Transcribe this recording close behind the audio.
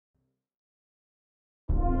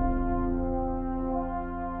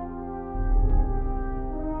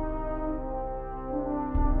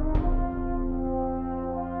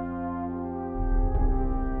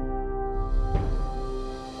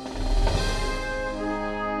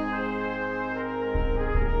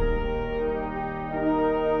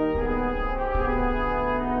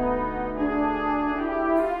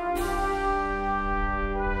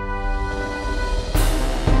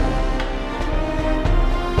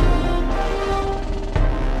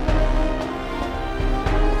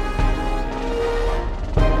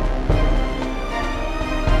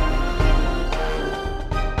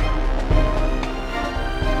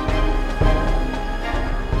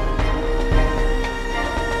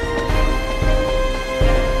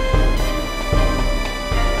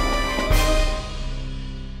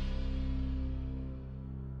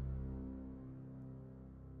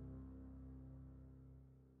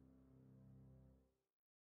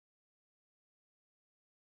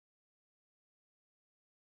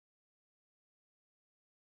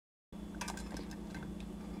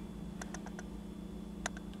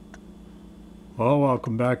Well,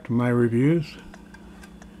 welcome back to my reviews,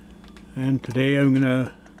 and today I'm going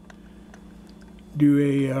to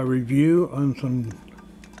do a review on some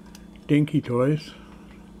Dinky toys,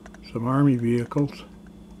 some Army vehicles.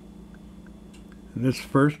 And this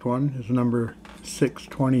first one is number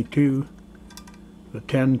 622, the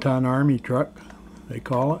 10-ton Army truck, they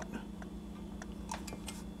call it.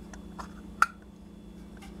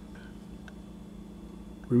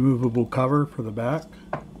 Removable cover for the back.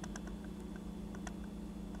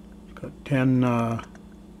 It's got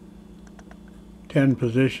 10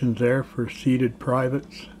 positions there for seated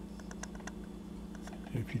privates,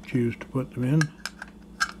 if you choose to put them in.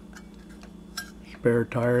 Spare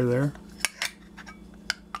tire there.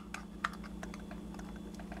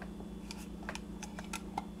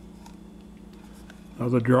 Now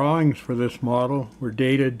the drawings for this model were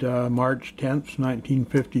dated March 10th,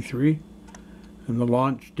 1953, and the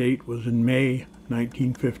launch date was in May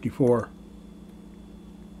 1954.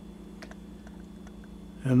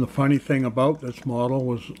 And the funny thing about this model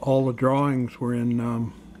was all the drawings were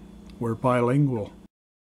bilingual.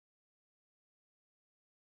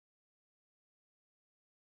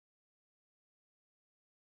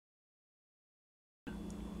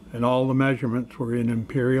 And all the measurements were in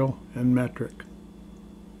imperial and metric.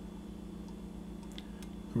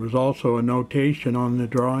 There was also a notation on the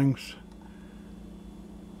drawings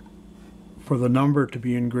for the number to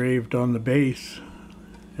be engraved on the base,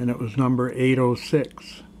 and it was number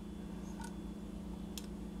 806.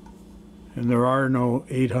 And there are no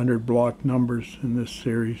 800 block numbers in this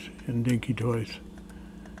series in Dinky toys.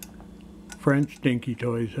 French Dinky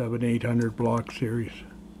toys have an 800 block series.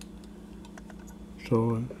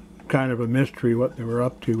 So kind of a mystery what they were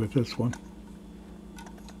up to with this one.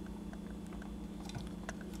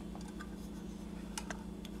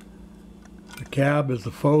 The cab is the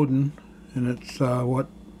Foden, and it's what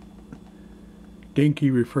Dinky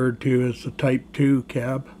referred to as the Type 2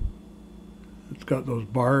 cab. It's got those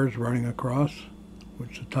bars running across,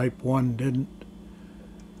 which the Type 1 didn't.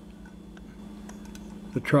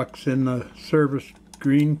 The truck's in the service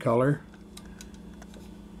green color,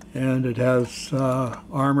 and it has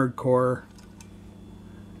armored core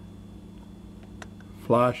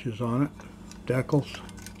flashes on it, decals.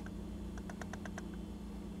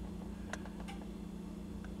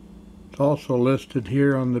 It's also listed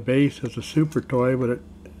here on the base as a super toy, but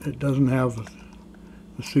it doesn't have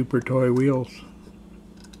the super toy wheels.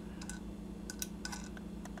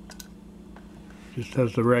 It just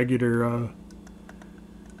has the regular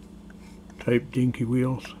type Dinky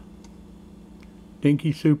wheels.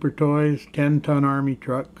 Dinky Super Toys, 10-ton Army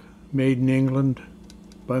truck, made in England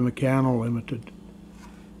by Meccano Limited.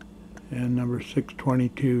 And number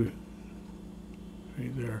 622,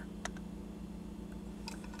 right there.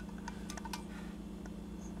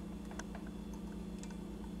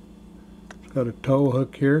 It's got a tow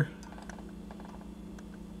hook here.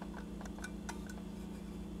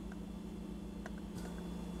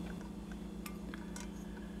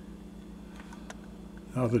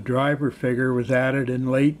 Now the driver figure was added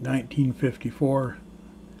in late 1954,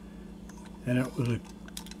 and it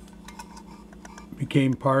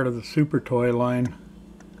became part of the super toy line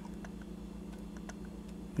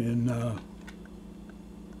in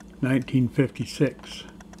 1956.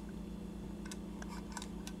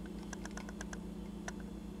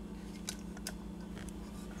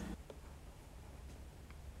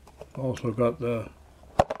 Also got the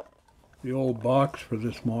old box for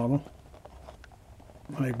this model.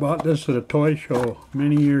 I bought this at a toy show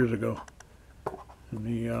many years ago, and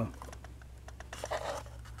the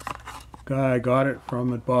guy I got it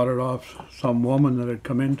from had bought it off some woman that had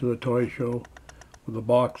come into the toy show with a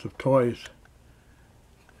box of toys.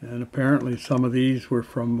 And apparently some of these were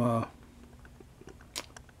from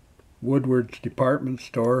Woodward's department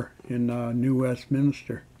store in New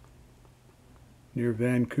Westminster, near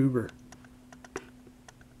Vancouver.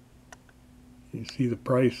 You see the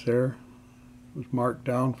price there. It was marked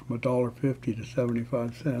down from $1.50 to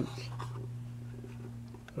 75 cents.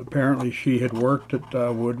 Apparently she had worked at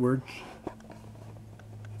Woodward's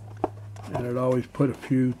and had always put a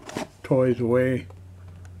few toys away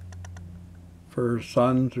for her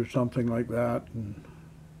sons or something like that, and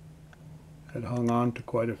had hung on to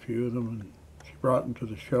quite a few of them, and she brought them to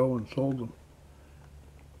the show and sold them.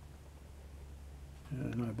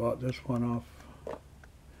 And I bought this one off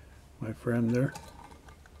my friend there.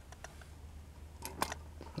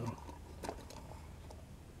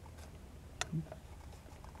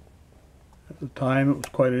 At the time it was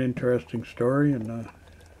quite an interesting story, and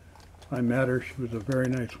I met her. She was a very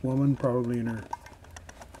nice woman, probably in her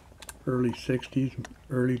early 60s,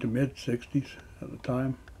 early to mid 60s at the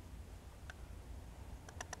time.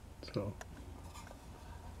 So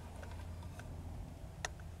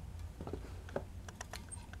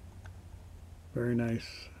very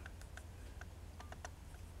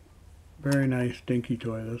nice dinky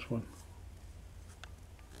toy, this one.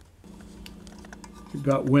 It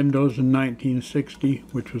got windows in 1960,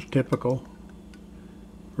 which was typical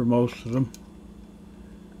for most of them,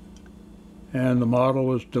 and the model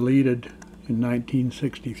was deleted in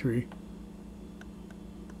 1963.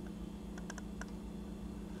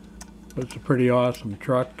 But it's a pretty awesome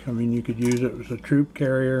truck. I mean, you could use it as a troop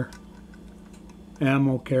carrier,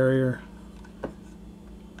 ammo carrier,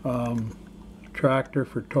 tractor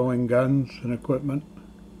for towing guns and equipment.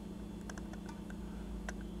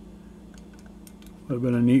 Would have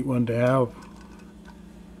been a neat one to have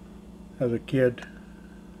as a kid.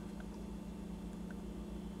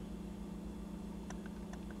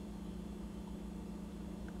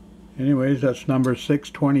 Anyways, that's number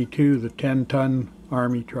 622, the 10-ton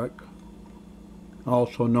Army truck,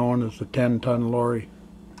 also known as the 10-ton lorry.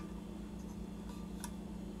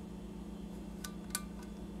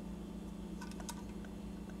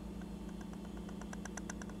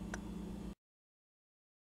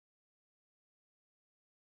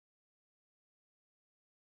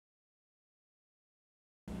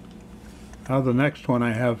 Now the next one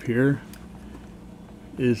I have here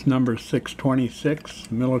is number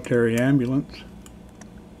 626, military ambulance.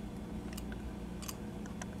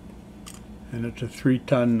 And it's a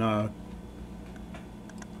 3-ton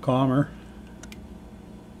commer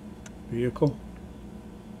vehicle.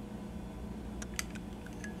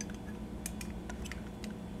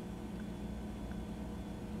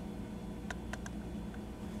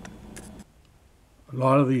 A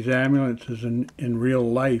lot of these ambulances in real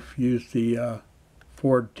life use the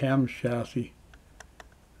Ford Thames chassis,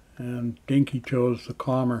 and Dinky chose the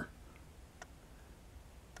commer,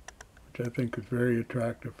 which I think is very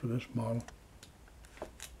attractive for this model.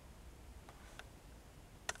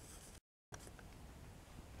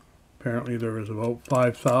 Apparently there was about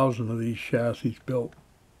 5,000 of these chassis built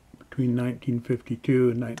between 1952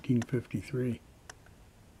 and 1953.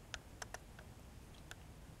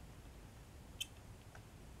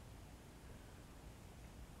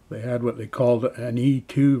 They had what they called an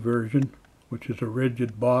E2 version, which is a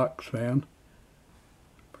rigid box van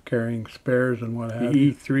for carrying spares and what have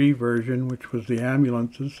you. The E3 version, which was the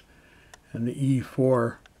ambulances, and the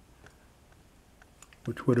E4,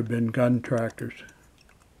 which would have been gun tractors.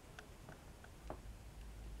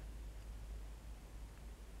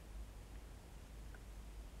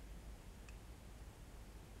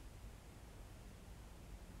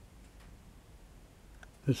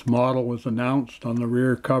 This model was announced on the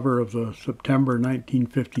rear cover of the September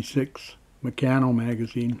 1956 Meccano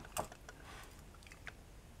magazine.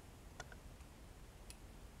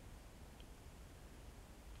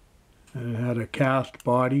 And it had a cast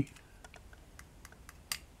body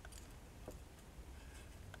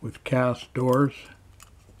with cast doors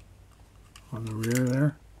on the rear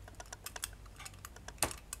there.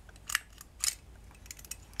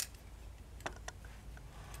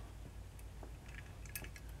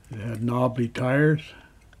 It had knobbly tires,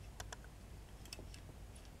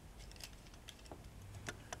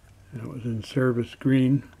 and it was in service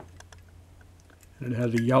green. And it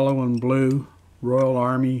has a yellow and blue Royal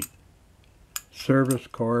Army Service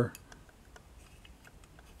Corps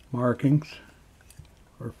markings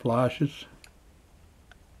or flashes.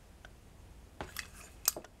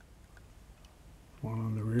 One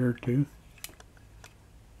on the rear too.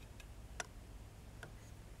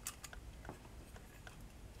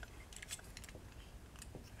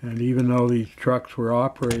 And even though these trucks were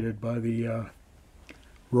operated by the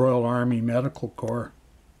Royal Army Medical Corps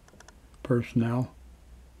personnel,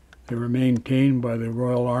 they were maintained by the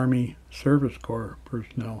Royal Army Service Corps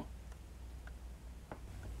personnel.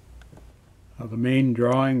 Now, the main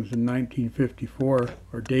drawings in 1954,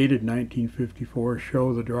 or dated 1954,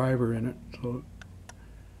 show the driver in it, so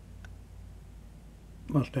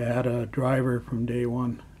it must have had a driver from day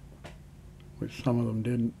one, which some of them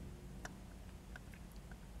didn't.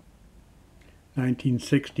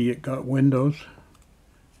 1960 it got windows,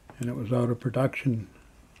 and it was out of production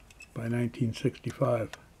by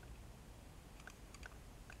 1965.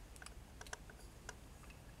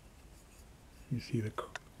 You see the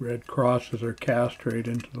red crosses are cast right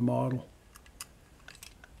into the model.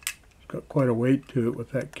 It's got quite a weight to it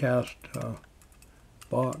with that cast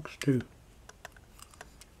box too.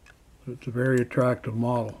 But it's a very attractive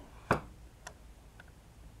model.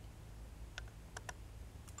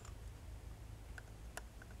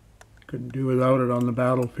 Couldn't do without it on the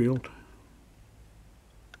battlefield.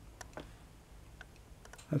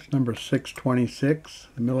 That's number 626,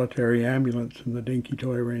 the military ambulance in the Dinky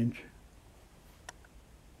toy range.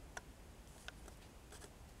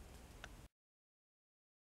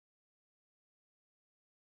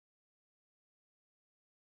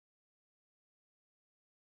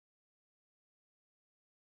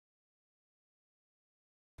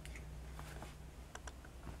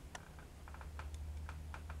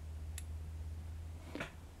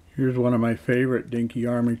 Here's one of my favorite Dinky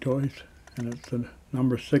Army toys, and it's the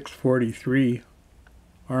number 643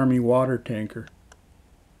 Army water tanker.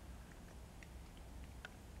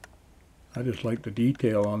 I just like the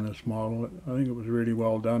detail on this model. I think it was really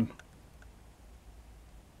well done.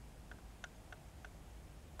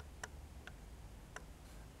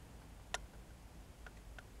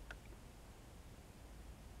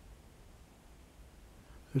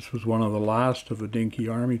 This was one of the last of the Dinky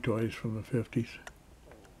Army toys from the 50s.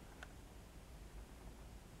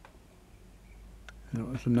 And it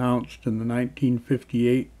was announced in the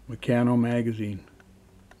 1958 Meccano magazine.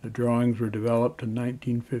 The drawings were developed in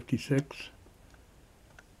 1956.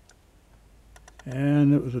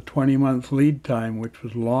 And it was a 20-month lead time, which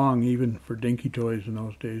was long even for Dinky toys in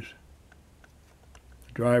those days.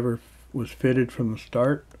 The driver was fitted from the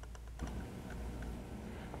start.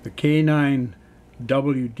 The K9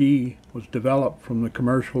 WD was developed from the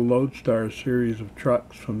commercial Lodestar series of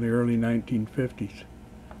trucks from the early 1950s.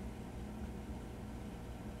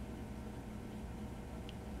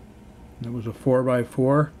 It was a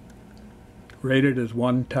 4x4, rated as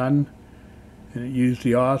 1 ton, and it used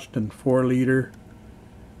the Austin 4-liter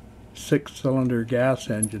 6-cylinder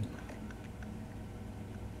gas engine.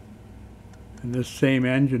 And this same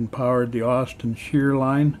engine powered the Austin Shear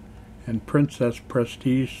Line and Princess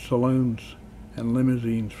Prestige saloons and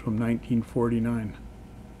limousines from 1949.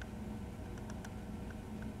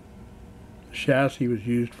 The chassis was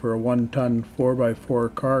used for a 1-ton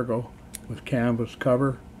 4x4 cargo with canvas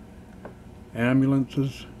cover,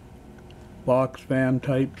 ambulances, box van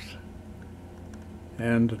types,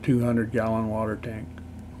 and a 200-gallon water tank.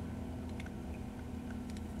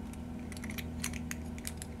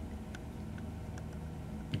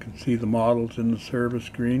 You can see the models in the service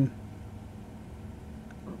screen.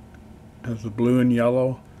 It has the blue and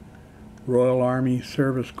yellow Royal Army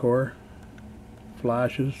Service Corps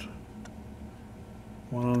flashes,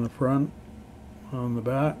 one on the front, one on the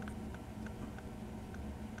back.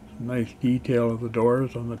 Nice detail of the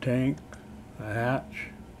doors on the tank, the hatch,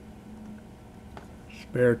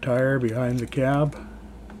 spare tire behind the cab.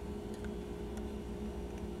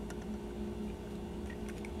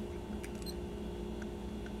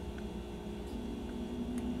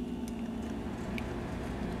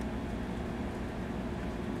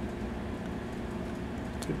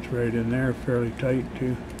 Fits right in there, fairly tight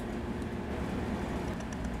too.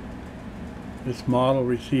 This model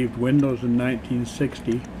received Windows in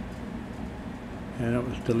 1960. And it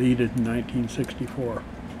was deleted in 1964.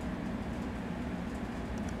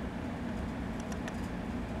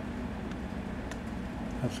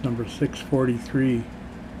 That's number 643,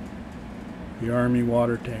 the Army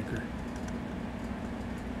water tanker.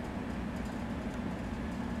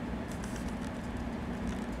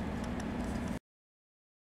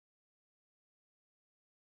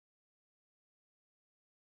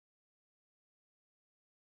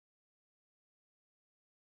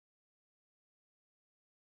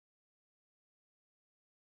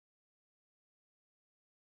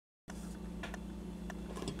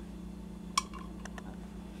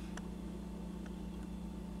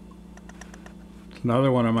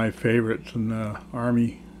 Another one of my favorites in the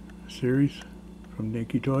Army series from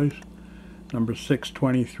Dinky Toys, number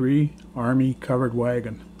 623, Army covered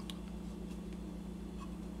wagon.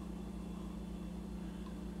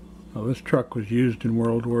 Now this truck was used in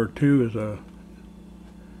World War II as a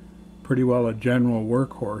pretty well a general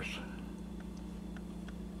workhorse.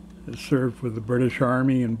 It served with the British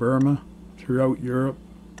Army in Burma, throughout Europe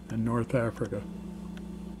and North Africa.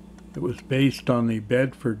 It was based on the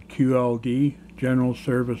Bedford QLD General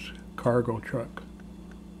Service cargo truck.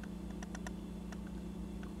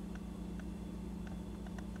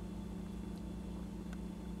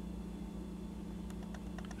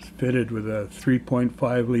 It's fitted with a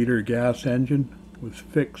 3.5-liter gas engine with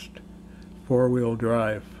fixed four-wheel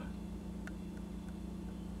drive.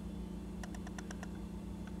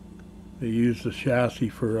 They use the chassis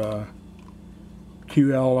for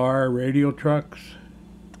QLR radio trucks,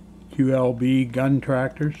 QLB gun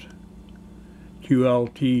tractors,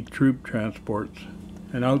 QLT troop transports,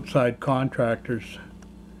 and outside contractors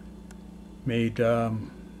made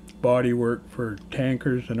bodywork for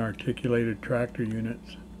tankers and articulated tractor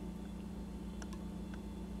units.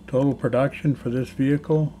 Total production for this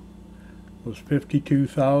vehicle was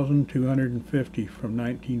 52,250 from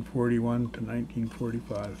 1941 to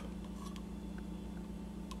 1945.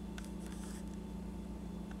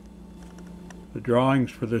 The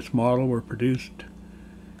drawings for this model were produced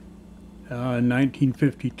in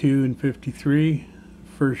 1952 and 53,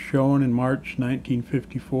 first shown in March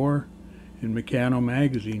 1954 in Meccano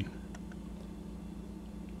magazine.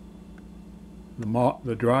 The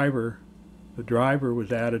driver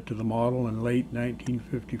was added to the model in late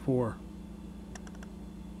 1954,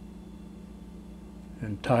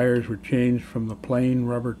 and tires were changed from the plain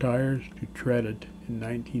rubber tires to treaded in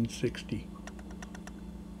 1960.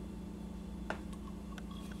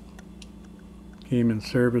 Came in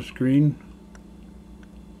service green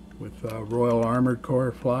with Royal Armored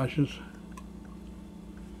Corps flashes,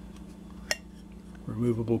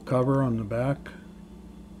 removable cover on the back,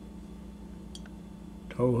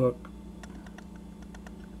 tow hook,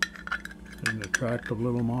 and an attractive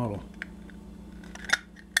little model.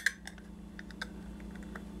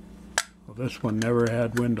 Well, this one never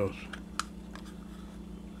had windows,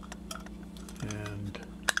 and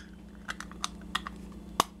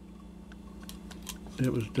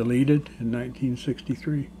it was deleted in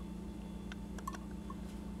 1963.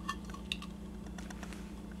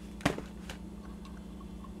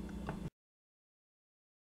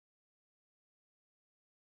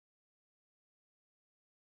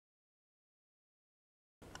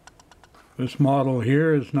 This model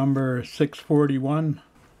here is number 641,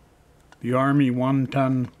 the Army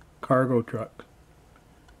 1-ton cargo truck.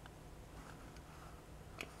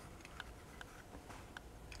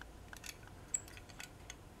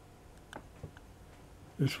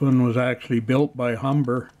 This one was actually built by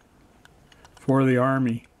Humber for the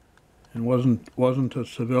Army and wasn't a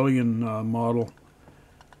civilian model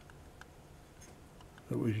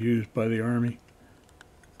that was used by the Army.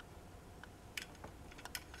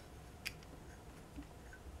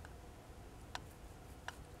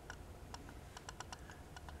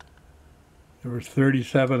 There were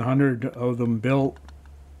 3,700 of them built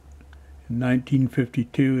in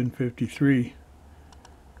 1952 and 53.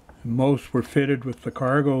 Most were fitted with the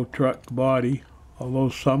cargo truck body, although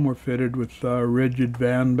some were fitted with rigid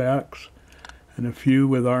van backs and a few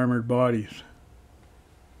with armored bodies.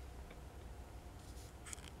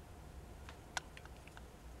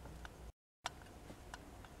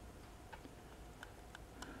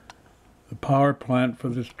 The power plant for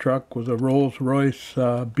this truck was a Rolls-Royce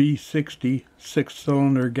B60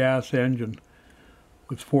 six-cylinder gas engine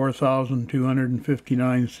with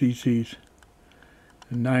 4,259 cc's.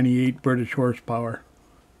 and 98 British horsepower.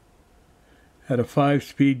 Had a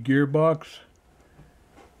 5-speed gearbox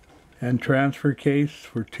and transfer case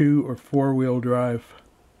for 2- or 4-wheel drive.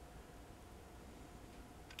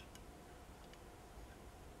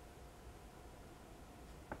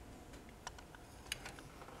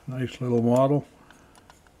 Nice little model.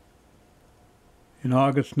 In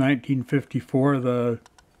August 1954,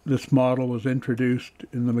 this model was introduced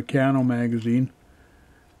in the Meccano magazine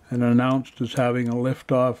and announced as having a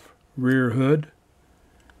lift-off rear hood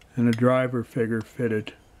and a driver figure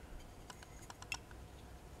fitted.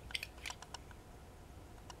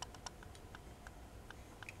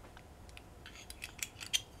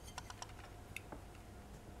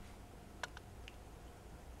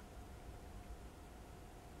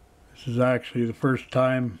 This is actually the first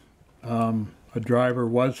time a driver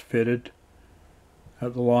was fitted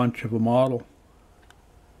at the launch of a model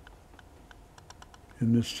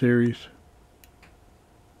in this series.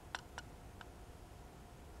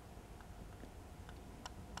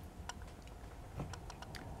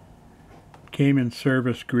 Came in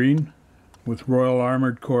service green with Royal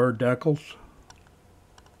Armored Corps decals.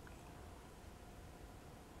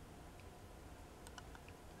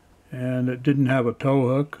 And it didn't have a tow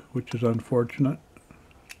hook, which is unfortunate,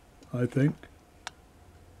 I think.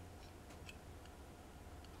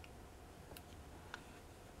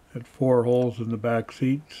 Had 4 holes in the back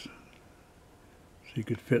seats, so you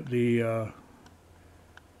could fit the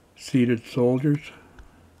seated soldiers.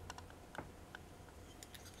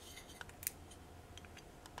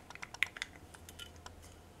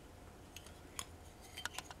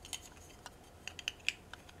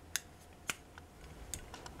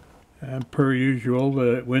 And per usual,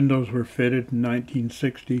 the windows were fitted in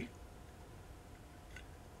 1960.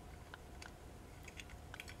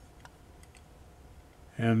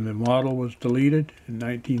 And the model was deleted in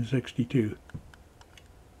 1962.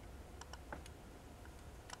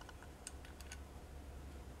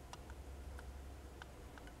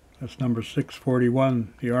 That's number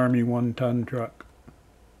 641, the Army 1-ton truck.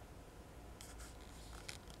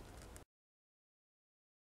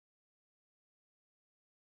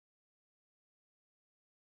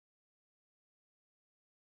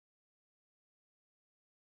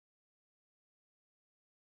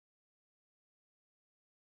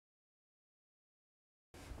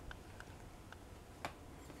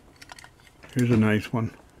 Here's a nice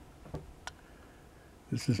one.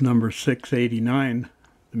 This is number 689,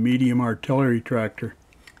 the medium artillery tractor.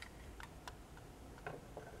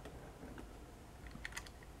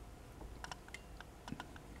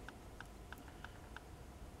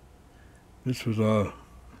 This was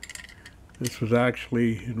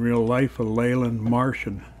actually in real life a Leyland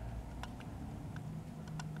Martian.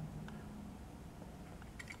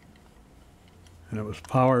 And it was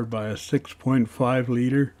powered by a 6.5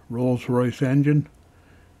 liter Rolls-Royce engine,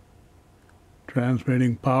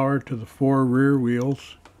 transmitting power to the 4 rear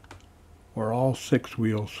wheels or all 6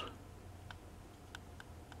 wheels.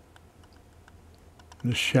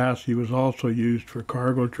 This chassis was also used for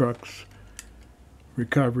cargo trucks,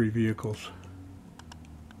 recovery vehicles.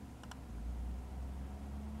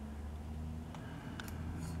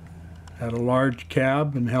 Had a large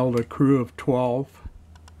cab and held a crew of 12.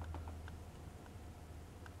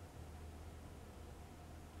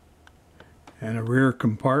 And a rear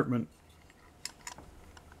compartment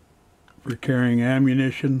for carrying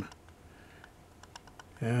ammunition,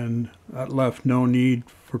 and that left no need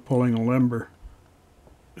for pulling a limber.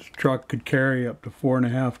 This truck could carry up to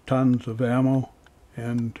 4.5 tons of ammo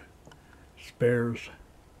and spares.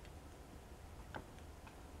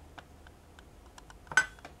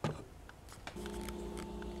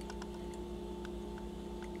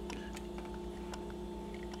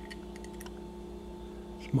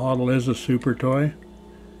 This model is a super toy,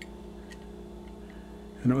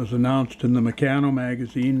 and it was announced in the Meccano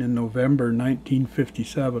magazine in November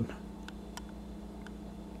 1957.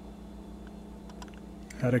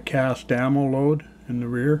 Had a cast ammo load in the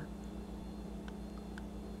rear.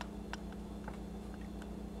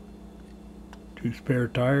 Two spare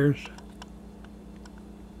tires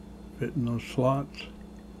fit in those slots.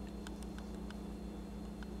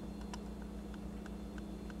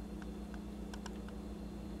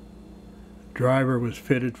 The driver was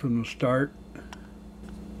fitted from the start.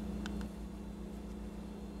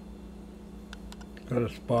 Got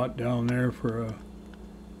a spot down there for a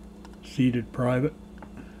seated private.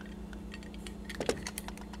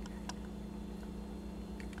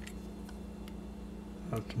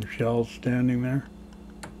 Got some shells standing there.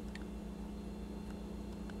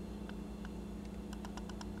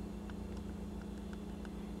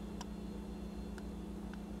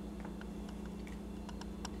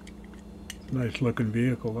 Nice looking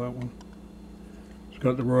vehicle, that one. It's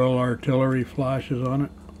got the Royal Artillery flashes on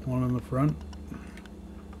it. One on the front,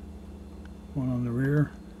 one on the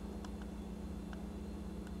rear.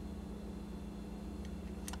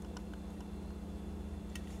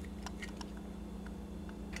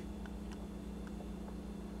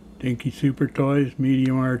 Dinky Super Toys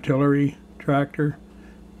medium artillery tractor,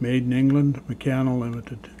 made in England, Meccano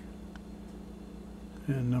Limited,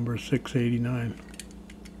 and number 689.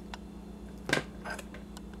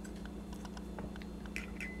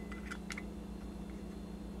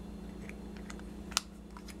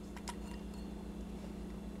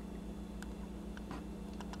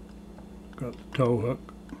 Got the tow hook.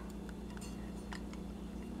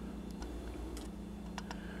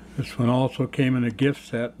 This one also came in a gift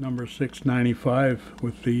set, number 695,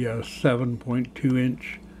 with the 7.2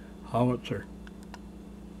 inch howitzer.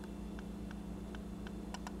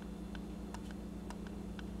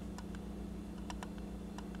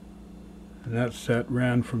 And that set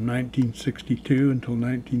ran from 1962 until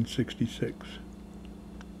 1966.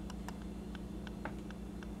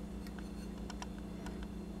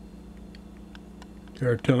 The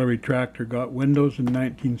artillery tractor got windows in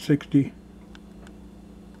 1960.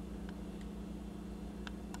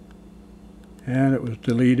 And it was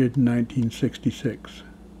deleted in 1966.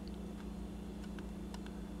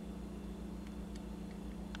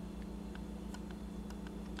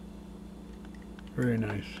 Very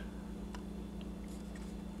nice.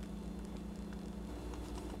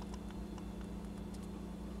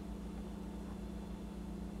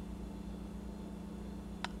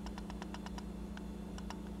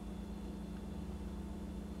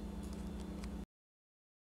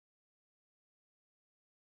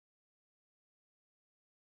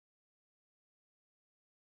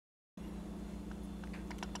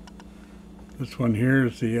 This one here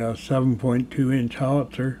is the 7.2 inch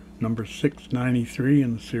howitzer, number 693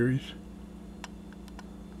 in the series.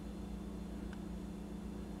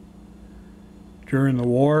 During the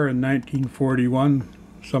war in 1941,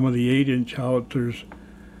 some of the 8-inch howitzers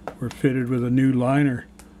were fitted with a new liner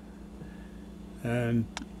and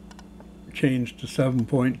changed to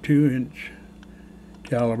 7.2 inch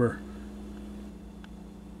caliber.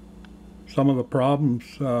 Some of the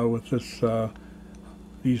problems with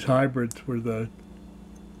these hybrids were the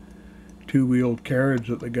two-wheeled carriage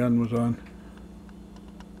that the gun was on.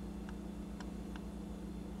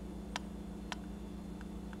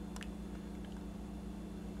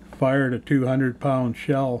 fired a 200-pound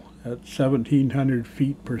shell at 1,700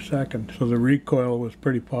 feet per second, so the recoil was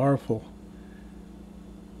pretty powerful,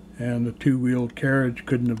 and the two-wheeled carriage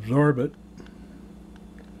couldn't absorb it.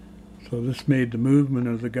 So this made the movement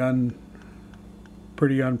of the gun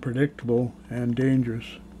pretty unpredictable and dangerous.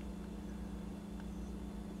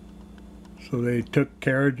 So they took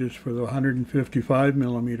carriages for the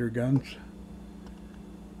 155mm guns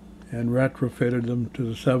and retrofitted them to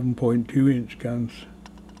the 7.2-inch guns.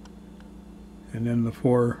 And then the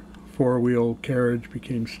four-wheel carriage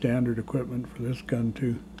became standard equipment for this gun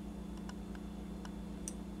too.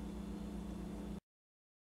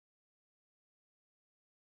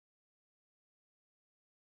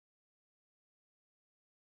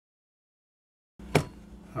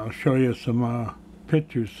 I'll show you some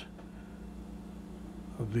pictures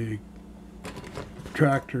of the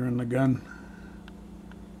tractor and the gun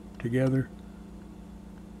together.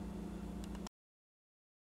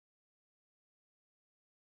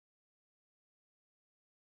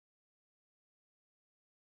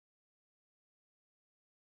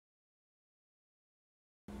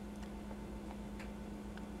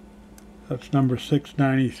 That's number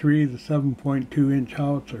 693, the 7.2-inch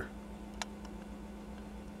howitzer.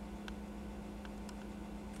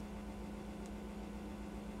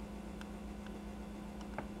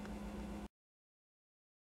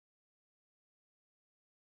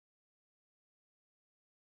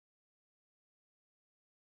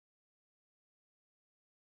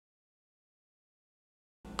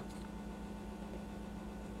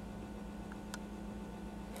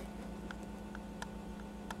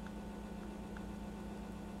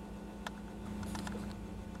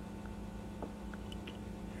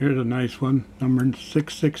 Here's a nice one, number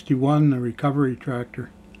 661, the recovery tractor.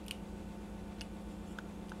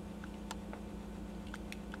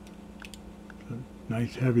 It's a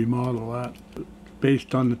nice heavy model, that.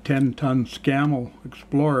 Based on the 10-ton Scammell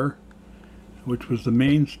Explorer, which was the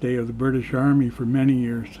mainstay of the British Army for many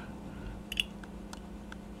years.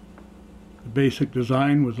 The basic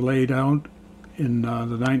design was laid out in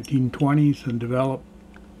the 1920s and developed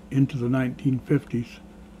into the 1950s.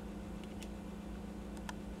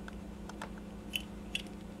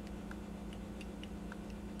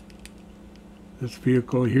 This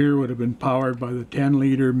vehicle here would have been powered by the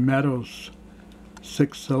 10-liter Meadows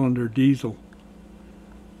 6-cylinder diesel,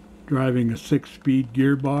 driving a 6-speed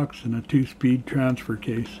gearbox and a 2-speed transfer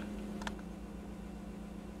case.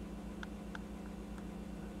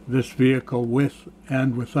 This vehicle, with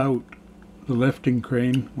and without the lifting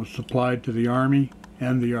crane, was supplied to the Army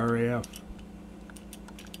and the RAF.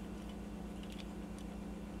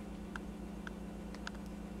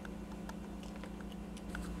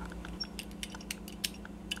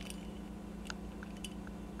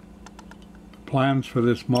 Plans for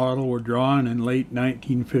this model were drawn in late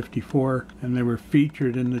 1954, and they were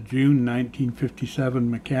featured in the June 1957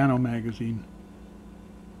 Meccano magazine.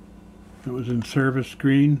 It was in service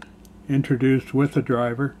green, introduced with a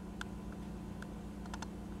driver,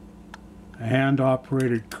 a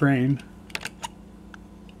hand-operated crane.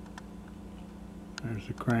 There's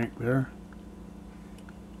the crank there.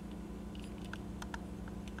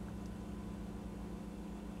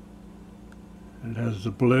 It has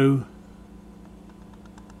the blue,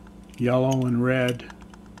 yellow and red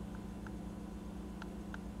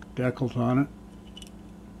decals on it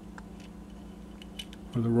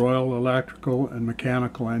for the Royal Electrical and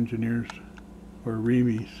Mechanical Engineers, or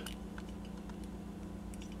REMEs.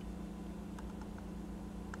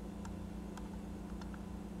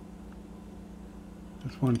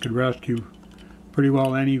 This one could rescue pretty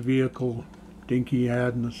well any vehicle Dinky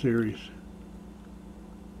had in the series.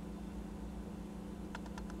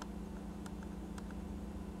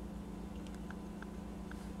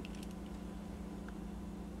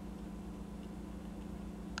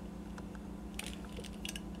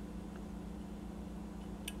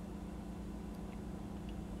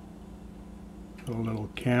 A little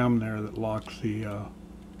cam there that locks the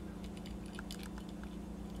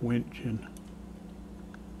winch in.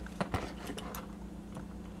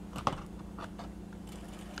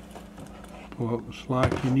 Pull out the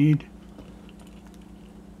slack you need,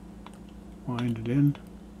 wind it in.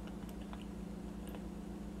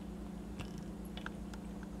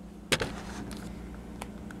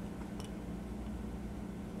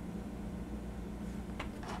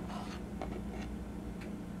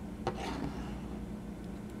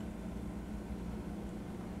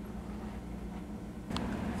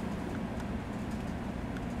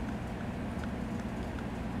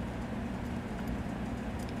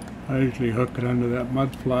 I usually hook it under that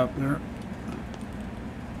mud flap there.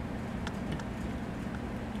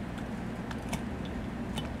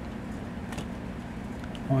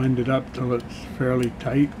 wind it up till it's fairly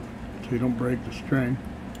tight so you don't break the string,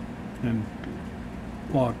 and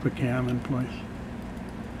lock the cam in place.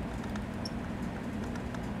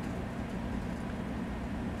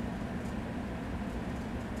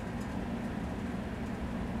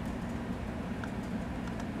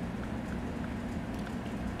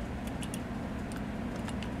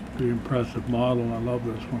 Pretty impressive model. I love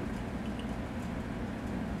this one.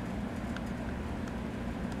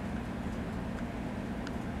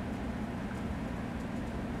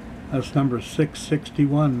 That's number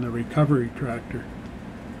 661, the recovery tractor.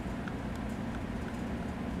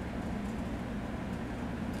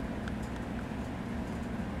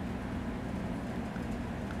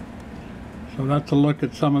 So that's a look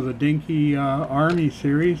at some of the Dinky Army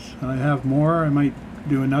series. I have more. I might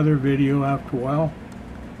do another video after a while.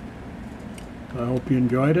 I hope you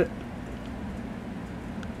enjoyed it.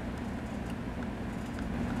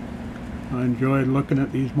 I enjoyed looking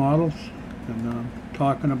at these models and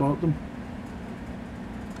talking about them.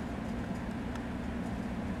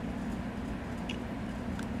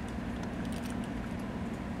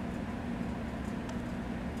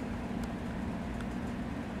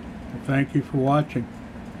 Thank you for watching,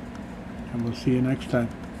 and we'll see you next time.